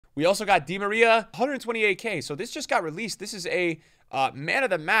We also got Di Maria, 128K. So this just got released. This is a man of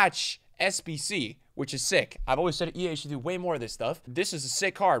the match SBC, which is sick. I've always said EA should do way more of this stuff. This is a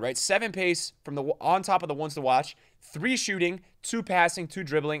sick card, right? 7 pace from the on top of the ones to watch, 3 shooting, 2 passing, 2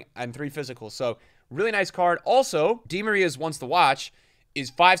 dribbling, and 3 physical. So really nice card. Also, Di Maria's ones to watch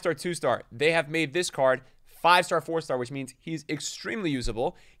is 5-star, 2-star. They have made this card 5-star, 4-star, which means he's extremely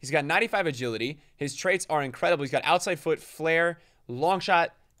usable. He's got 95 agility. His traits are incredible. He's got outside foot, flare, long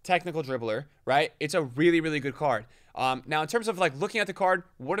shot, technical dribbler, right? It's a really, really good card. Now, in terms of like looking at the card,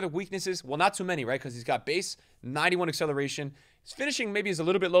 what are the weaknesses? Well, not too many, right? Because he's got base, 91 acceleration. His finishing maybe is a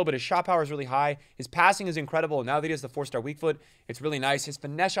little bit low, but his shot power is really high. His passing is incredible. Now that he has the 4-star weak foot, it's really nice. His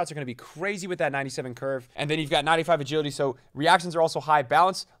finesse shots are going to be crazy with that 97 curve. And then you've got 95 agility, so reactions are also high.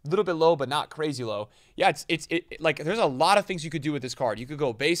 Balance, a little bit low, but not crazy low. Yeah, like there's a lot of things you could do with this card. You could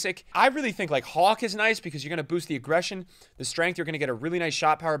go basic. I really think like Hawk is nice because you're going to boost the aggression, the strength. You're going to get a really nice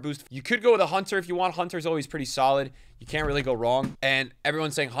shot power boost. You could go with a Hunter if you want. Hunter's always pretty solid. You can't really go wrong. And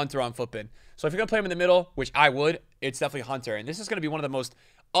everyone's saying Hunter on Footbin. So if you're going to play him in the middle, which I would, it's definitely Hunter. And this is going to be one of the most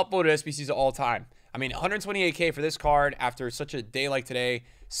upvoted SBCs of all time. I mean, 128K for this card after such a day like today.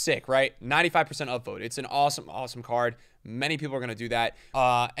 Sick, right? 95% upvote. It's an awesome, awesome card. Many people are going to do that.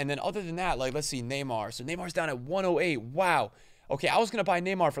 And then other than that, like, let's see, Neymar. So Neymar's down at 108. Wow. Okay, I was going to buy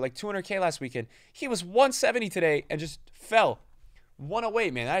Neymar for like 200K last weekend. He was 170 today and just fell.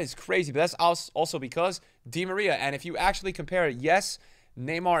 108, man. That is crazy. But that's also because Di Maria. And if you actually compare it, yes,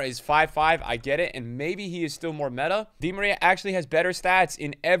 Neymar is 5'5", I get it, and maybe he is still more meta. Di Maria actually has better stats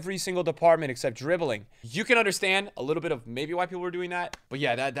in every single department except dribbling. You can understand a little bit of maybe why people were doing that, but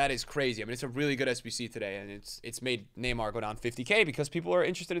yeah, that is crazy. I mean, it's a really good SBC today, and it's made Neymar go down 50K because people are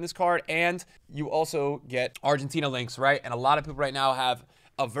interested in this card, and you also get Argentina links, right? And a lot of people right now have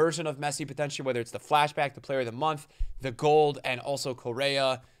a version of Messi potentially, whether it's the flashback, the player of the month, the gold, and also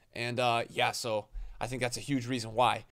Correa, and yeah, so I think that's a huge reason why.